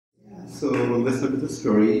So let's look at the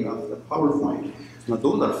story of the PowerPoint. Now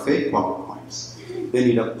those are fake PowerPoints. They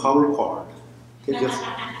need a power cord. They just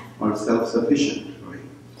are self-sufficient, right?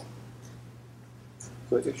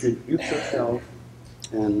 So if you introduce yourself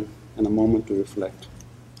and a moment to reflect.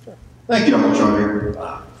 Thank you, Dr.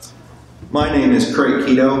 Chaudhry. My name is Craig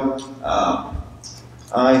Keto.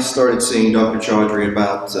 I started seeing Dr. Chaudhry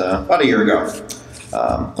about a year ago.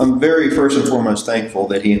 I'm very first and foremost thankful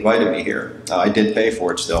that he invited me here. I did pay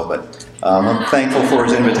for it still, but I'm thankful for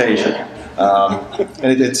his invitation.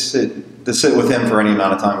 And to sit with him for any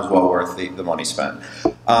amount of time is well worth the money spent.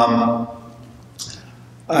 I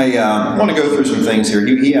want to go through some things here.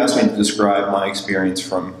 He asked me to describe my experience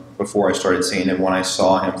from before I started seeing him, when I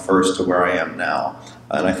saw him first to where I am now.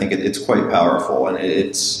 And I think it's quite powerful, and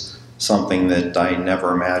it's something that I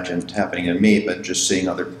never imagined happening to me, but just seeing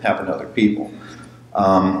happen to other people.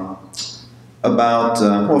 Well,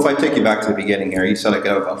 if I take you back to the beginning here, he said I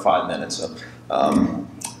could have about 5 minutes. So,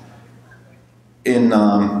 in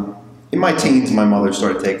my teens, my mother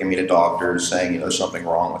started taking me to doctors, saying, there's something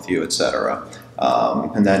wrong with you, etc.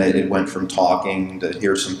 And then it went from talking to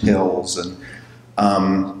here's some pills, and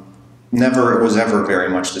never was ever very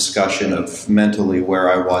much discussion of mentally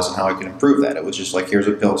where I was and how I could improve that. It was just like, here's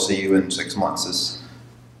a pill, see you in 6 months.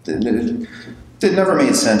 It never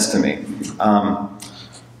made sense to me.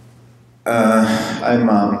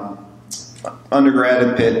 I'm undergrad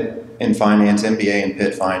at Pitt in finance, MBA in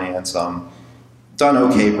Pitt finance. Done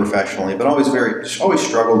okay professionally, but always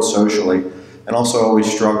struggled socially, and also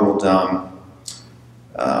always struggled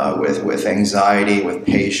with anxiety, with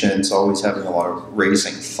patience, always having a lot of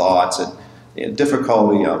racing thoughts and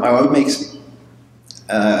difficulty. I would make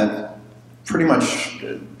pretty much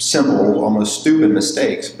simple, almost stupid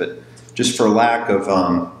mistakes, but just for lack of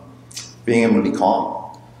being able to be calm.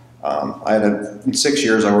 In 6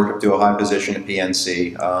 years I worked up to a high position at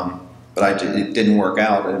PNC, but it didn't work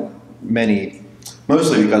out, and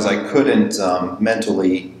mostly because I couldn't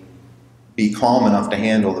mentally be calm enough to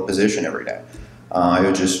handle the position every day.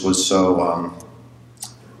 I just was so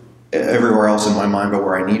everywhere else in my mind but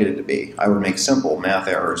where I needed it to be. I would make simple math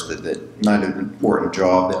errors that not an important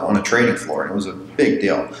job on a trading floor, and it was a big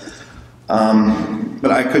deal.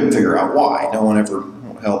 But I couldn't figure out why. No one ever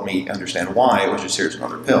helped me understand why. It was just, here's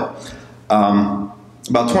another pill.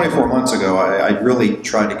 About 24 months ago, I really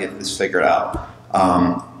tried to get this figured out.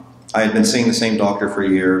 I had been seeing the same doctor for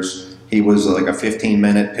years. He was like a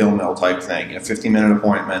 15-minute pill mill type thing, a 15-minute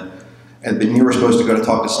appointment. And then you were supposed to go to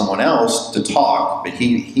talk to someone else to talk, but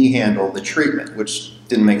he handled the treatment, which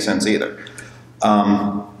didn't make sense either.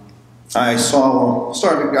 I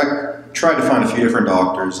tried to find a few different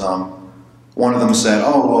doctors. One of them said,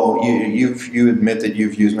 oh, well, you admit that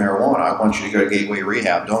you've used marijuana. I want you to go to Gateway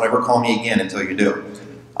Rehab. Don't ever call me again until you do.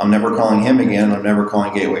 I'm never calling him again. I'm never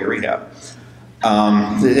calling Gateway Rehab.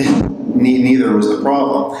 Neither was the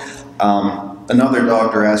problem. Another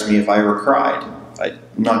doctor asked me if I ever cried.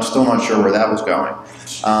 Still not sure where that was going.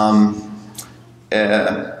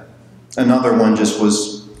 Another one just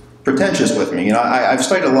was pretentious with me. I've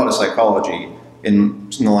studied a lot of psychology in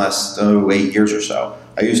the last 8 years or so.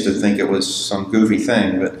 I used to think it was some goofy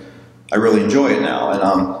thing, but I really enjoy it now. And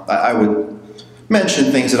I would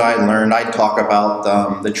mention things that I had learned. I'd talk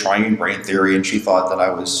about the triune brain theory, and she thought that I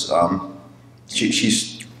was, she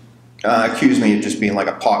accused me of just being like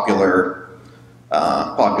a popular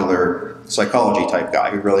psychology type guy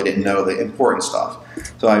who really didn't know the important stuff.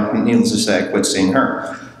 So needless to say, I quit seeing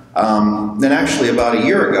her. Then actually about a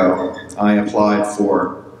year ago, I applied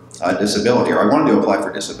for disability, or I wanted to apply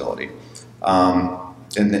for disability.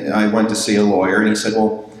 And I went to see a lawyer, and he said,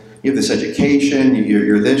 well, you have this education,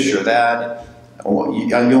 you're this, you're that,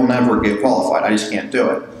 you'll never get qualified, I just can't do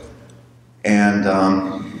it. And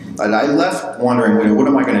I left wondering, what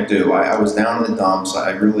am I going to do? I was down in the dumps,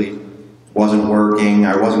 I really wasn't working,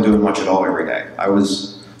 I wasn't doing much at all every day. I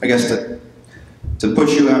guess to put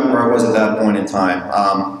you out where I was at that point in time,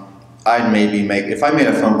 I'd maybe if I made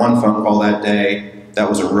one phone call that day, that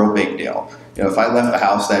was a real big deal. If I left the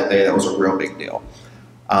house that day, that was a real big deal.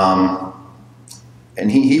 And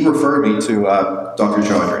he referred me to Dr.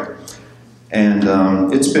 Chaudhry. And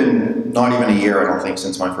it's been not even a year, I don't think,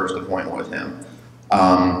 since my first appointment with him.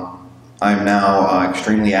 I'm now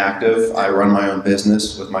extremely active. I run my own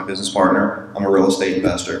business with my business partner. I'm a real estate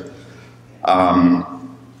investor.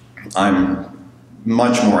 I'm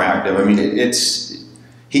much more active. I mean,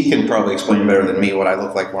 he can probably explain better than me what I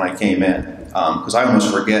looked like when I came in, because I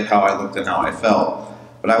almost forget how I looked and how I felt.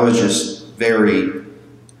 But I was just very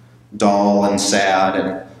dull and sad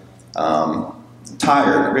and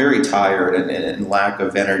tired, very tired, and lack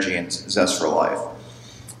of energy and zest for life.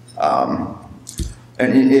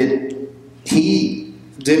 And he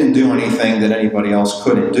didn't do anything that anybody else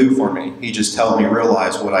couldn't do for me. He just helped me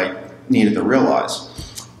realize what I needed to realize.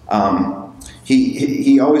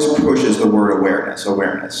 He always pushes the word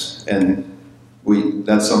awareness, and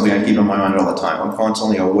that's something I keep in my mind all the time. I'm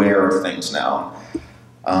constantly aware of things now.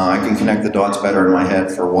 I can connect the dots better in my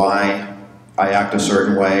head for why I act a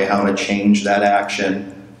certain way, how to change that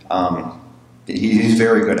action. He's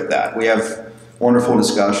very good at that. We have wonderful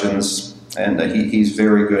discussions, and he's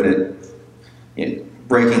very good at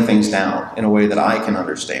breaking things down in a way that I can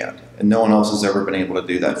understand, and no one else has ever been able to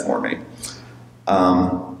do that for me.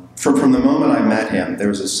 From the moment I met him, there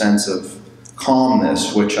was a sense of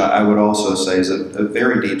calmness, which I would also say is a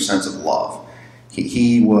very deep sense of love.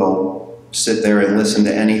 He will sit there and listen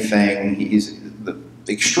to anything. He's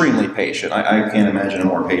extremely patient. I can't imagine a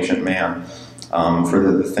more patient man for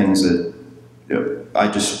the things that I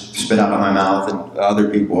just spit out of my mouth, and other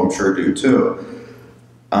people I'm sure do too.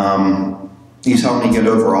 He's helped me get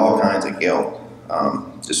over all kinds of guilt,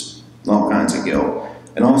 just all kinds of guilt.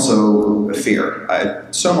 And also fear.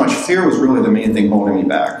 So much fear was really the main thing holding me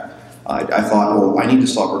back. I thought, well, I need to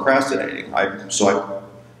stop procrastinating. So I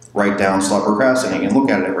write down stop procrastinating and look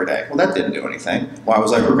at it every day. Well, that didn't do anything. Why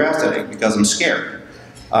was I procrastinating? Because I'm scared.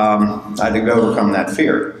 I had to overcome that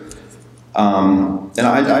fear. And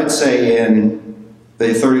I'd say in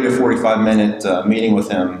the 30 to 45 minute meeting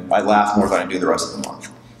with him, I laugh more than I do the rest of the month.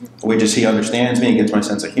 He understands me, he gets my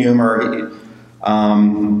sense of humor.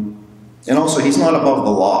 And also, he's not above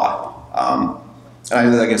the law.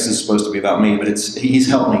 And I guess this is supposed to be about me, but he's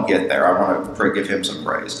helped me get there. I want to give him some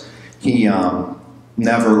praise. He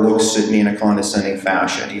never looks at me in a condescending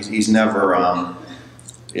fashion. He's never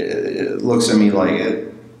looks at me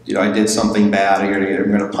like, I did something bad, I'm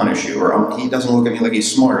going to punish you. Or he doesn't look at me like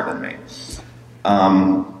he's smarter than me.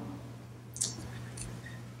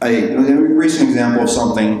 A recent example of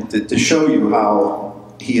something to show you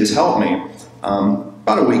how he has helped me.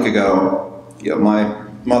 About a week ago, my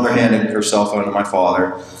mother handed her cell phone to my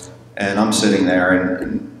father, and I'm sitting there,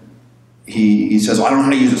 and he says, well, I don't know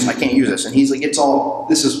how to use this, I can't use this. And he's like,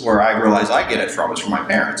 this is where I realize I get it from, it's from my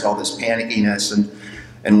parents, all this panickiness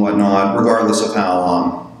and whatnot, regardless of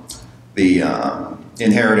how the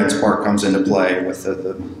inheritance part comes into play with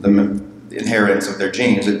the inheritance of their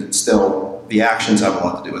genes. It's still, the actions have a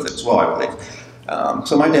lot to do with it as well, I believe.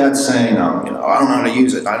 So my dad's saying, I don't know how to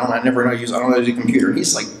use it. I don't know how to use a computer.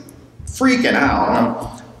 He's like freaking out.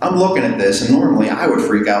 And I'm looking at this, and normally I would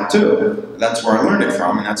freak out too. That's where I learned it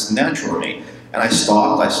from, and that's natural to me. And I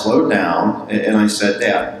stopped, I slowed down, and I said,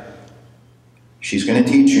 Dad, she's going to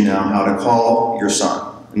teach you now how to call your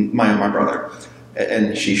son, my brother.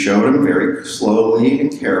 And she showed him very slowly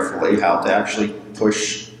and carefully how to actually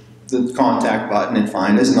push the contact button and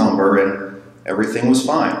find his number, and everything was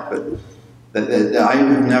fine. But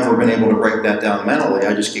I've never been able to break that down mentally.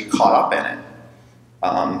 I just get caught up in it.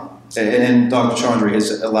 And Dr. Chandra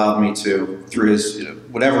has allowed me to, through his,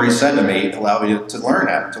 whatever he said to me, allowed me to learn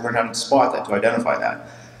that, how to spot that, to identify that.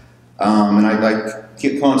 And I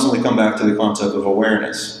constantly come back to the concept of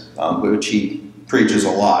awareness, which he preaches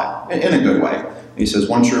a lot, in a good way. He says,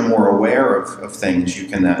 once you're more aware of things, you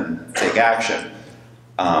can then take action.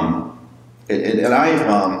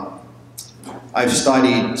 I've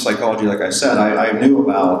studied psychology, like I said. I knew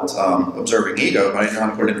about observing ego, but I didn't know how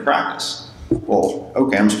to put it into practice. Well,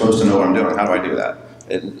 okay, I'm supposed to know what I'm doing. How do I do that?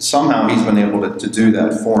 And somehow he's been able to do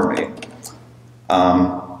that for me.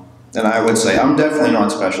 And I would say I'm definitely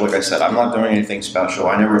not special. Like I said, I'm not doing anything special.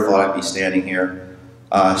 I never thought I'd be standing here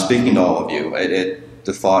speaking to all of you.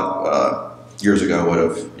 The thought years ago would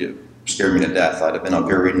have scared me to death. I'd have been up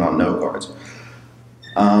here reading on note cards.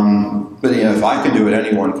 But if I can do it,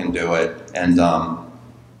 anyone can do it. And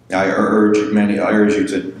I urge you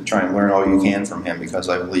to try and learn all you can from him, because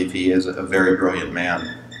I believe he is a very brilliant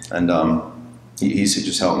man, and he's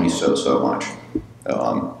just helped me so much.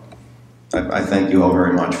 I thank you all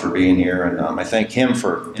very much for being here, and I thank him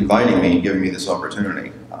for inviting me and giving me this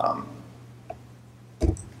opportunity.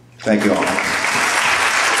 Thank you all.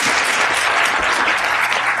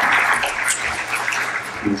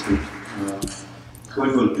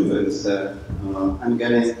 What we'll do is I'm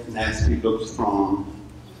getting nasty looks from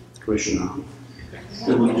Krishna.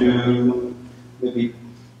 So we'll do maybe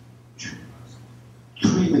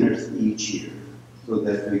 3 minutes each here, so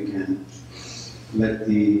that we can let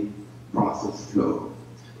the process flow.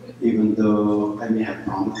 Even though I may have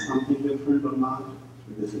promised something different or not,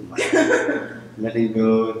 this is like letting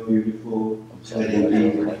go is beautiful, letting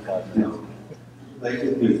be, like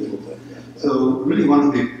it's beautiful. So really one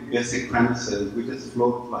of the basic premises, we just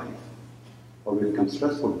flow with life, or we become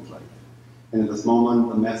stressful with life. And at this moment,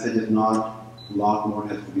 the message is not a lot more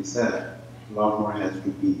has to be said. a lot more has to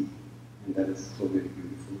be, and that is so very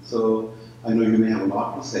beautiful. So I know you may have a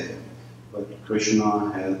lot to say, but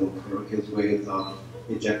Krishna has his ways of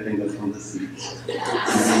ejecting us from the seat.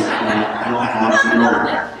 I don't want to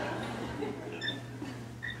know.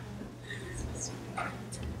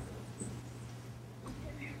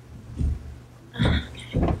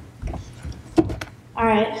 All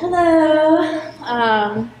right, hello.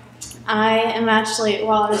 I am actually,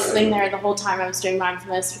 while I was sitting there the whole time I was doing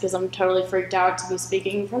mindfulness because I'm totally freaked out to be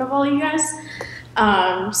speaking in front of all you guys.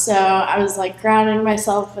 So I was like grounding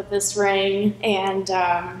myself with this ring and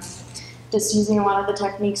just using a lot of the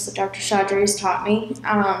techniques that Dr. Chaudhry has taught me.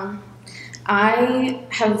 I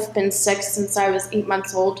have been sick since I was 8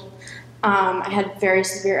 months old. I had very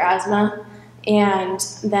severe asthma. And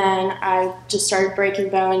then I just started breaking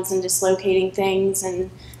bones and dislocating things,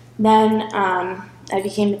 and then I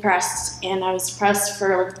became depressed, and I was depressed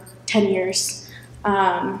for like 10 years.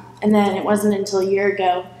 And then it wasn't until a year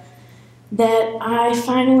ago that I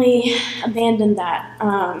finally abandoned that,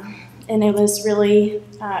 and it was really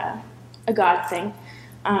a God thing.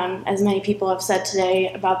 As many people have said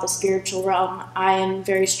today about the spiritual realm, I am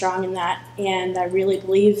very strong in that, and I really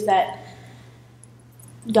believe that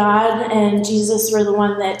God and Jesus were the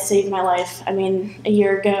one that saved my life. I mean, a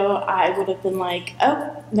year ago, I would have been like,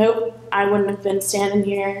 oh, nope, I wouldn't have been standing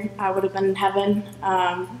here. I would have been in heaven.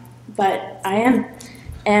 But I am,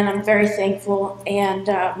 and I'm very thankful. And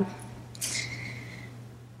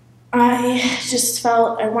I just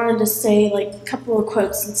felt I wanted to say like a couple of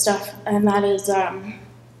quotes and stuff, and that is,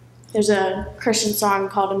 there's a Christian song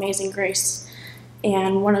called Amazing Grace.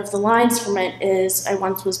 And one of the lines from it is, I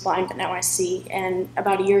once was blind, but now I see. And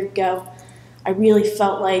about a year ago, I really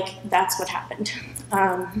felt like that's what happened.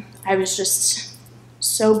 I was just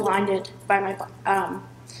so blinded by my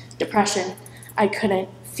depression. I couldn't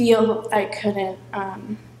feel, I couldn't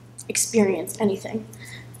experience anything.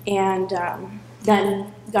 And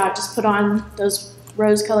then God just put on those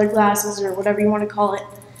rose-colored glasses, or whatever you want to call it,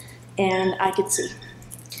 and I could see.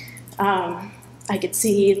 I could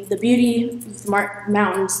see the beauty of the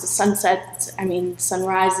mountains, the sunsets,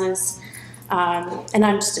 sunrises, and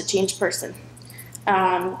I'm just a changed person.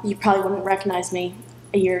 You probably wouldn't recognize me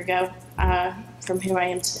a year ago from who I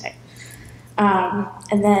am today.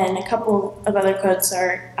 And then a couple of other quotes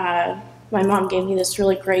are, my mom gave me this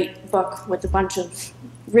really great book with a bunch of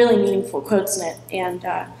really meaningful quotes in it, and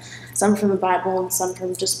some from the Bible and some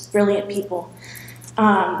from just brilliant people.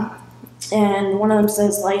 And one of them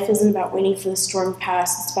says, life isn't about waiting for the storm to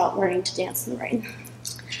pass, it's about learning to dance in the rain.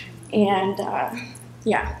 And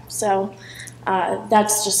yeah, so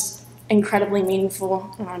that's just incredibly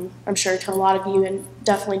meaningful, I'm sure to a lot of you, and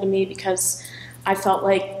definitely to me, because I felt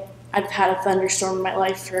like I've had a thunderstorm in my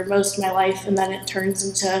life for most of my life, and then it turns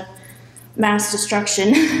into mass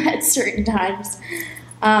destruction at certain times.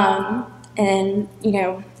 And, you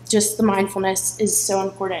know, just the mindfulness is so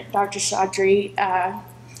important. Dr. Chaudhry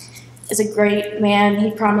is a great man.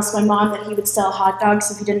 He promised my mom that he would sell hot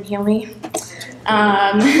dogs if he didn't heal me.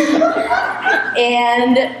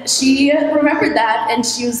 And she remembered that, and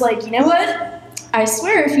she was like, you know what? I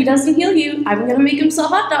swear if he doesn't heal you, I'm going to make him sell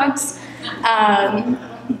hot dogs.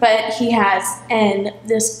 But he has, and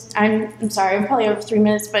this, I'm sorry, I'm probably over 3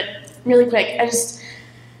 minutes, but really quick, I sit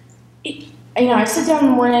down in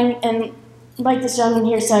the morning, and like this gentleman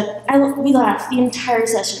here said, we laugh the entire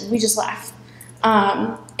session. We just laugh.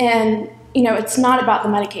 And, you know, it's not about the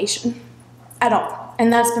medication at all.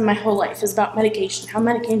 And that's been my whole life, is about medication, how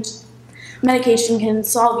medication can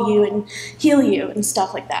solve you and heal you and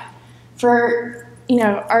stuff like that. For, you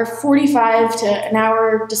know, our 45 to an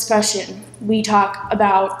hour discussion, we talk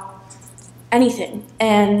about anything.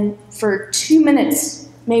 And for 2 minutes,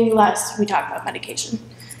 maybe less, we talk about medication.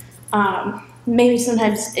 Maybe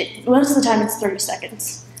sometimes, most of the time it's 30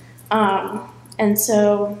 seconds. And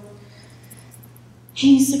so,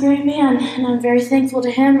 he's a great man, and I'm very thankful to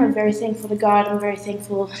him. I'm very thankful to God. I'm very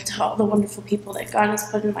thankful to all the wonderful people that God has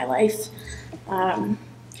put in my life. And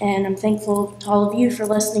I'm thankful to all of you for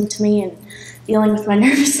listening to me and dealing with my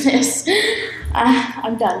nervousness.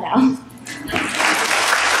 I'm done now.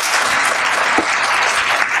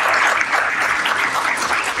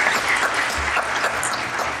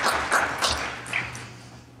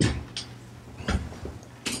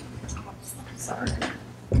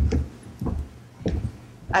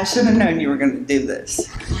 I should have known you were going to do this.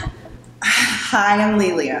 Hi, I'm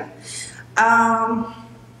Lelia. I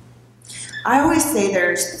always say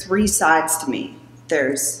there's 3 sides to me.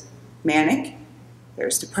 There's manic,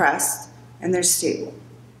 there's depressed, and there's stable.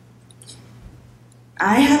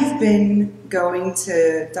 I have been going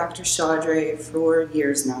to Dr. Chaudhry for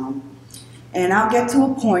years now, And I'll get to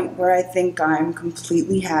a point where I think I'm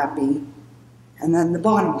completely happy, and then the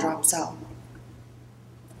bottom drops out.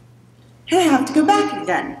 And I have to go back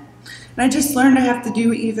again. And I just learned I have to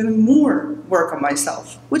do even more work on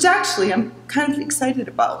myself, which actually I'm kind of excited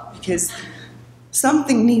about because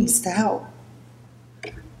something needs to help.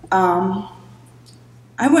 I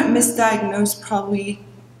went misdiagnosed probably,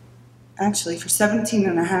 actually, for 17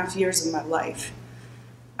 and a half years of my life.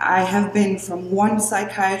 I have been from one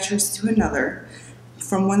psychiatrist to another,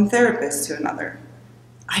 from one therapist to another.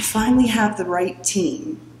 I finally have the right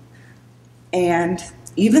team. And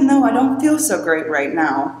even though I don't feel so great right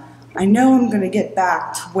now, I know I'm going to get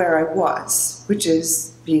back to where I was, which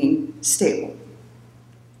is being stable.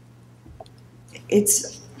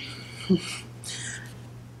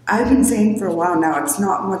 I've been saying for a while now, it's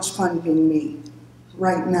not much fun being me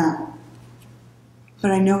right now. But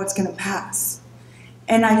I know it's going to pass.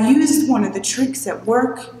 And I used one of the tricks at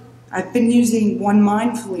work. I've been using one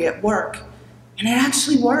mindfully at work, and it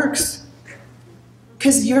actually works.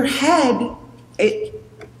 Because your head, it's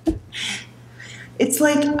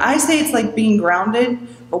like, I say it's like being grounded,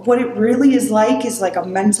 but what it really is like a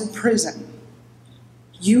mental prison.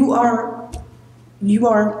 You are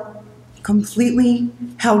completely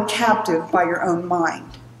held captive by your own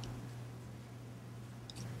mind.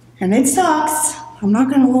 And it sucks. I'm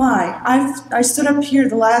not going to lie. I stood up here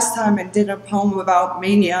the last time and did a poem about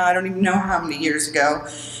mania. I don't even know how many years ago.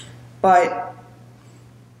 But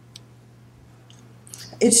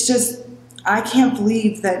it's just, I can't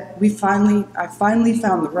believe that I finally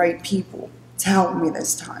found the right people to help me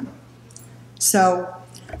this time. So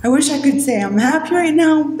I wish I could say I'm happy right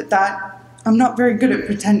now, but I'm not very good at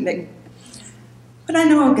pretending. But I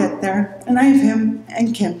know I'll get there, and I have him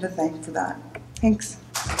and Kim to thank for that. Thanks.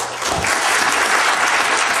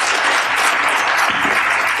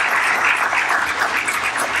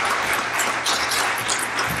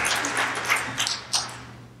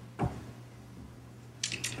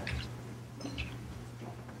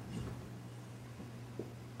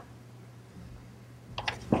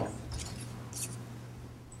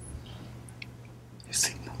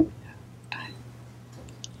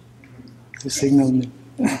 To signal me.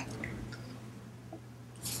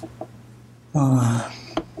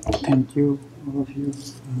 Thank you, all of you,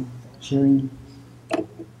 sharing.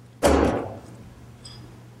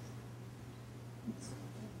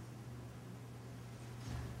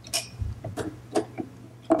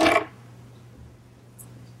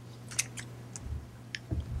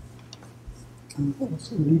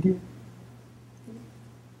 Also, Lydia.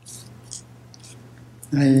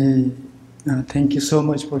 Thank you so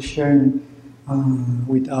much for sharing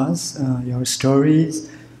with us your stories.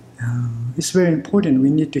 It's very important. We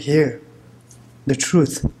need to hear the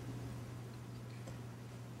truth.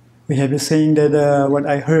 We have been saying that what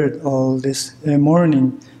I heard all this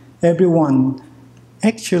morning, everyone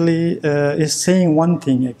actually is saying one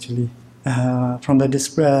thing actually from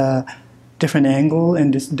the different angle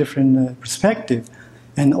and this different perspective.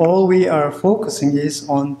 And all we are focusing is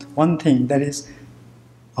on one thing, that is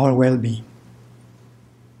our well-being.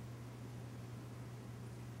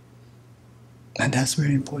 And that's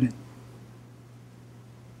very important.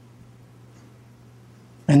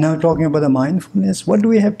 And now talking about the mindfulness, what do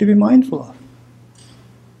we have to be mindful of?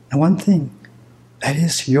 And one thing, that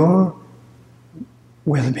is your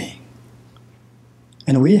well-being.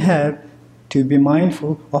 And we have to be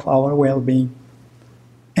mindful of our well-being.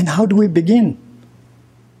 And how do we begin?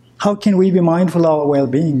 How can we be mindful of our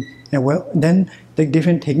well-being? And then the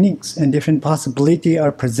different techniques and different possibilities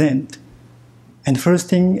are present. And first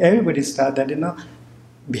thing, everybody start that,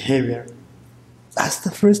 behavior. That's the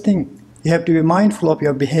first thing. You have to be mindful of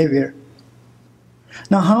your behavior.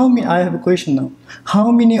 Now, I have a question now.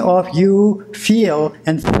 How many of you feel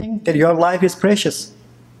and think that your life is precious?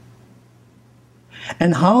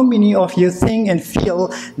 And how many of you think and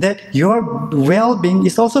feel that your well-being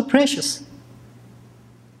is also precious?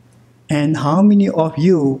 And how many of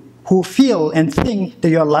you who feel and think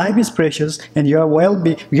that your life is precious and your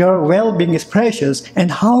well-being is precious,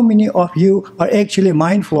 and how many of you are actually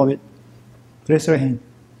mindful of it? Raise your hand.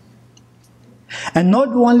 And not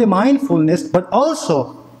only mindfulness, but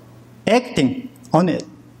also acting on it.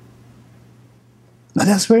 Now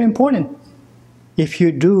that's very important. If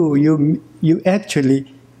you do, you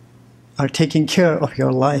actually are taking care of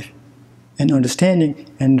your life and understanding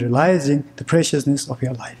and realizing the preciousness of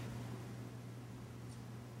your life.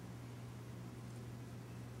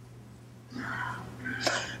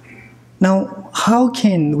 Now, how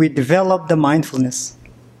can we develop the mindfulness?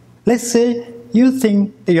 Let's say you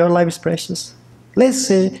think that your life is precious. Let's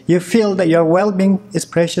say you feel that your well-being is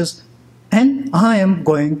precious, and I am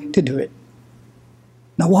going to do it.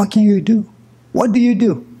 Now what can you do? What do you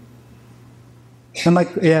do? I'm like,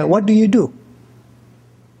 yeah, what do you do?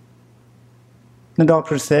 The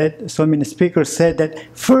doctor said, so many speakers said that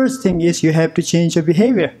first thing is you have to change your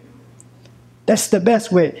behavior. That's the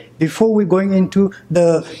best way. Before we're going into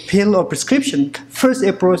the pill or prescription, first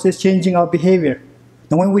approach is changing our behavior.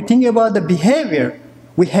 And when we think about the behavior,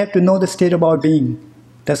 we have to know the state of our being.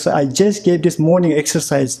 That's why I just gave this morning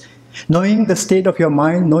exercise. Knowing the state of your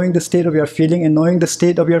mind, knowing the state of your feeling, and knowing the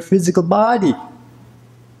state of your physical body.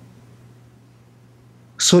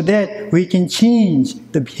 So that we can change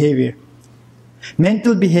the behavior.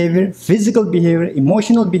 Mental behavior, physical behavior,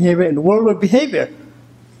 emotional behavior, and verbal behavior.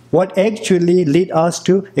 What actually lead us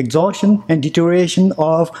to exhaustion and deterioration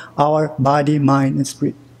of our body, mind, and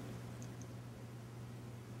spirit.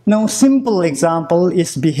 Now, simple example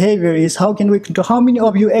is behavior is how can we control? How many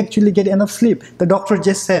of you actually get enough sleep? The doctor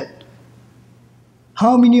just said.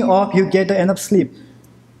 How many of you get enough sleep?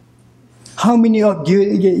 How many of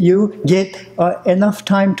you get enough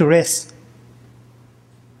time to rest?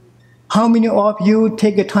 How many of you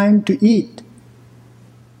take a time to eat?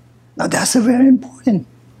 Now that's very important.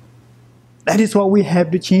 That is what we have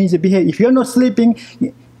to change the behavior. If you're not sleeping,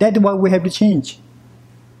 that's what we have to change.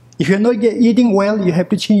 If you're not eating well, you have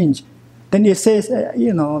to change. Then it says,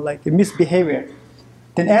 like misbehavior.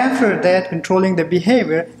 Then after that, controlling the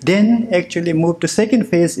behavior, then actually move to second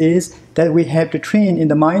phase is that we have to train in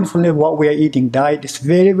the mindfulness what we are eating. Diet is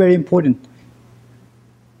very, very important.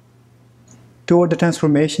 Toward the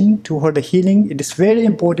transformation, toward the healing, it is very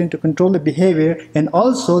important to control the behavior and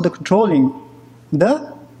also the controlling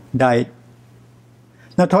the diet.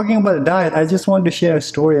 Now talking about the diet, I just want to share a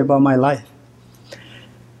story about my life.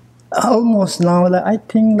 Almost now, I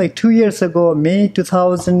think like 2 years ago, May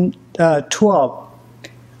 2012,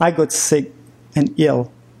 I got sick and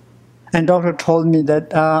ill. And doctor told me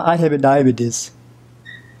that I have a diabetes.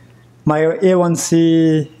 My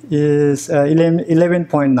A1C is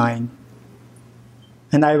 11.9.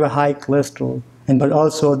 And I have a high cholesterol. But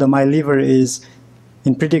also my liver is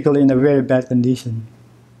in a very bad condition.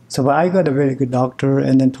 So I got a very good doctor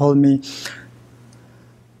and then told me,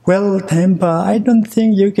 well, Tempa, I don't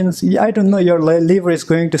think you can see, I don't know your liver is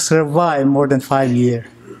going to survive more than 5 years.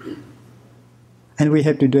 And we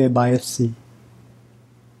have to do a biopsy.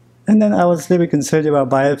 And then I was a little bit concerned about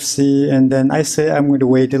biopsy, and then I said I'm going to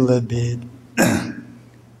wait a little bit.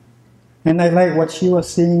 And I like what she was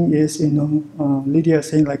saying is, Lydia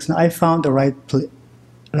saying like, I found the right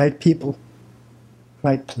people,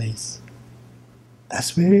 right place.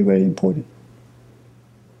 That's very, very important.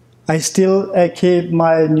 I still keep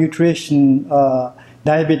my nutrition,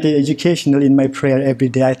 diabetes educational in my prayer every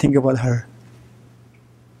day. I think about her.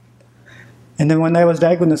 And then when I was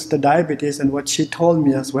diagnosed with diabetes, and what she told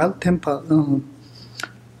me as well, Tempa,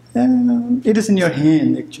 it is in your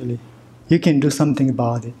hand actually. You can do something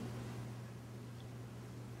about it.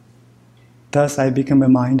 Thus I become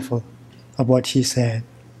mindful of what she said.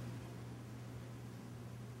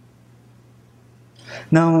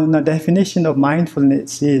 Now, the definition of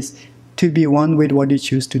mindfulness is to be one with what you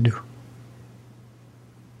choose to do.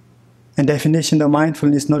 And definition of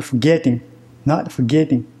mindfulness is not forgetting.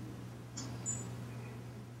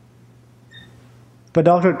 But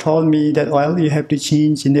doctor told me that, well, you have to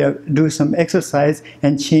change do some exercise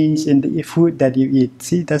and change in the food that you eat.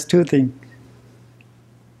 See, that's two things.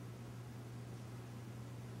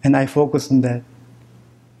 And I focus on that.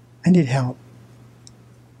 And it helped.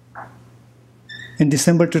 In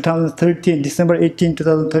December 18,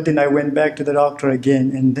 2013, I went back to the doctor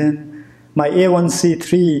again. And then my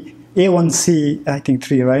A1C, I think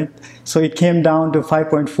 3, right? So it came down to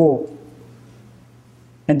 5.4.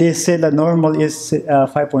 And they said that normal is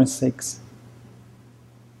 5.6.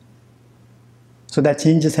 So that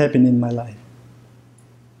changes happen in my life.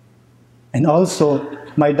 And also,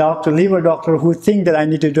 my liver doctor, who think that I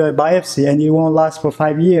need to do a biopsy and it won't last for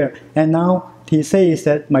 5 years. And now he says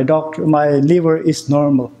that my liver is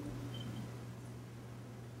normal.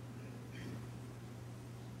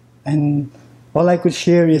 And all I could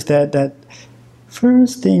share is that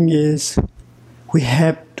first thing is we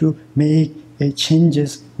have to make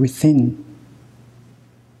changes within.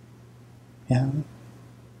 Yeah.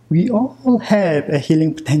 We all have a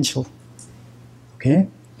healing potential. Okay?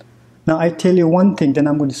 Now I tell you one thing, then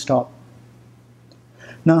I'm going to stop.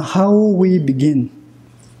 Now how we begin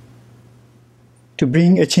to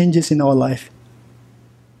bring changes in our life.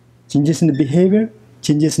 Changes in the behavior,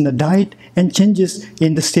 changes in the diet, and changes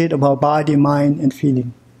in the state of our body, mind, and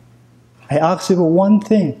feeling. I ask you for one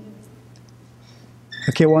thing.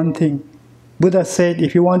 Okay, one thing. Buddha said,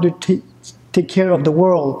 if you want to take care of the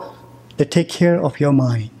world, then take care of your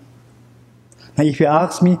mind. Now, if you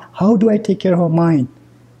ask me, how do I take care of my mind?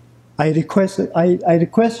 I request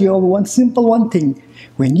you of one simple thing.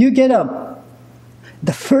 When you get up,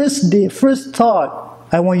 the first thought,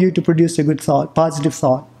 I want you to produce a good thought, positive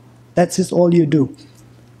thought. That's just all you do.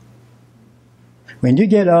 When you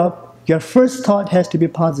get up, your first thought has to be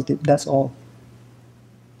positive, that's all.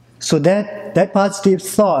 So that positive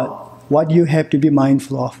thought, what you have to be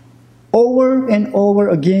mindful of. Over and over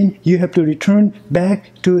again, you have to return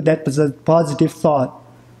back to that positive thought.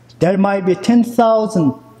 There might be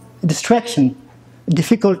 10,000 distractions,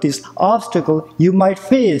 difficulties, obstacles you might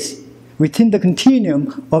face within the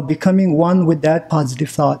continuum of becoming one with that positive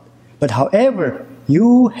thought. But however,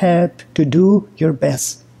 you have to do your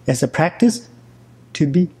best as a practice to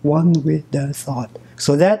be one with the thought,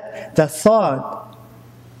 so that the thought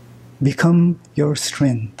become your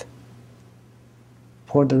strength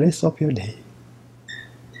for the rest of your day.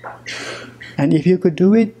 And if you could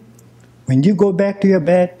do it, when you go back to your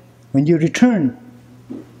bed, when you return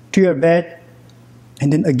to your bed,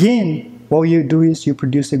 and then again, what you do is you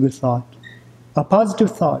produce a good thought, a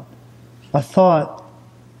positive thought, a thought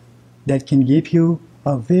that can give you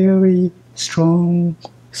a very strong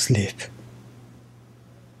sleep,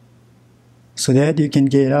 so that you can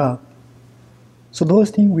get up. So those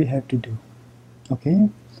things we have to do, okay?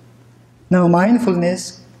 Now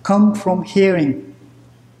mindfulness comes from hearing.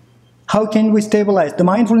 How can we stabilize? The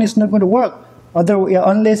mindfulness is not going to work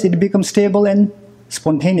unless it becomes stable and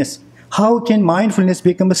spontaneous. How can mindfulness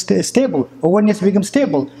become stable? Awareness become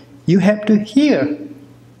stable? You have to hear.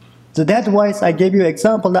 So that's why I gave you an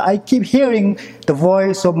example that I keep hearing the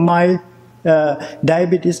voice of my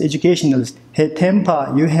diabetes educationalist. Hey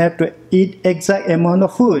Tempa, you have to eat exact amount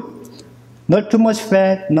of food. Not too much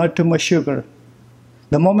fat, not too much sugar.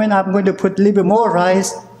 The moment I'm going to put a little bit more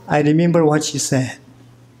rice, I remember what she said.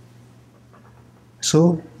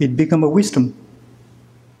 So it becomes a wisdom.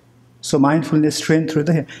 So mindfulness strength through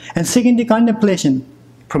the head. And secondly, contemplation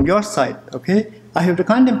from your side, okay? I have to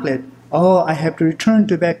contemplate. Oh, I have to return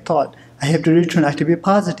to back thought. I have to return, I have to be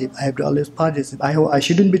positive. I have to always positive. I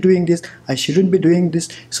shouldn't be doing this. I shouldn't be doing this.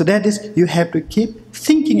 So that is, you have to keep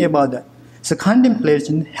thinking about that. So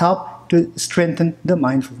contemplation helps to strengthen the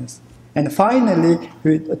mindfulness. And finally,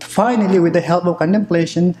 with the help of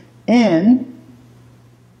contemplation and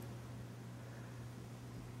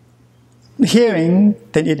hearing,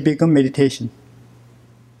 then it becomes meditation.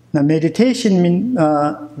 Now meditation means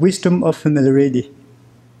wisdom of familiarity.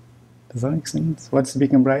 Does that make sense? What's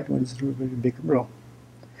become right, what's become wrong.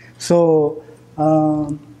 So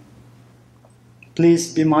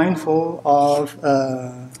please be mindful of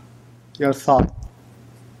your thought.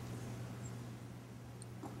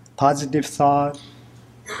 Positive thought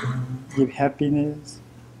give happiness,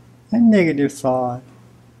 and negative thought,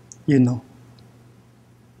 you know.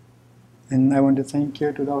 And I want to thank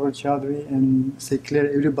you to Dr. Chaudhary and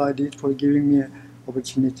Psychiatric everybody for giving me an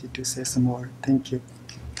opportunity to say some more. Thank you.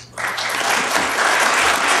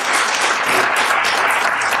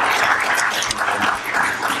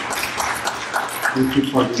 Thank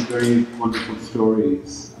you for these very wonderful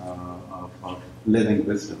stories of living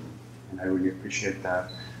wisdom, and I really appreciate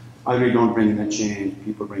that. I really don't bring in the change,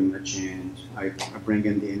 people bring in the change. I bring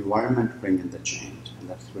in the environment, bring in the change, and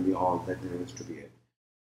that's really all that there is to be.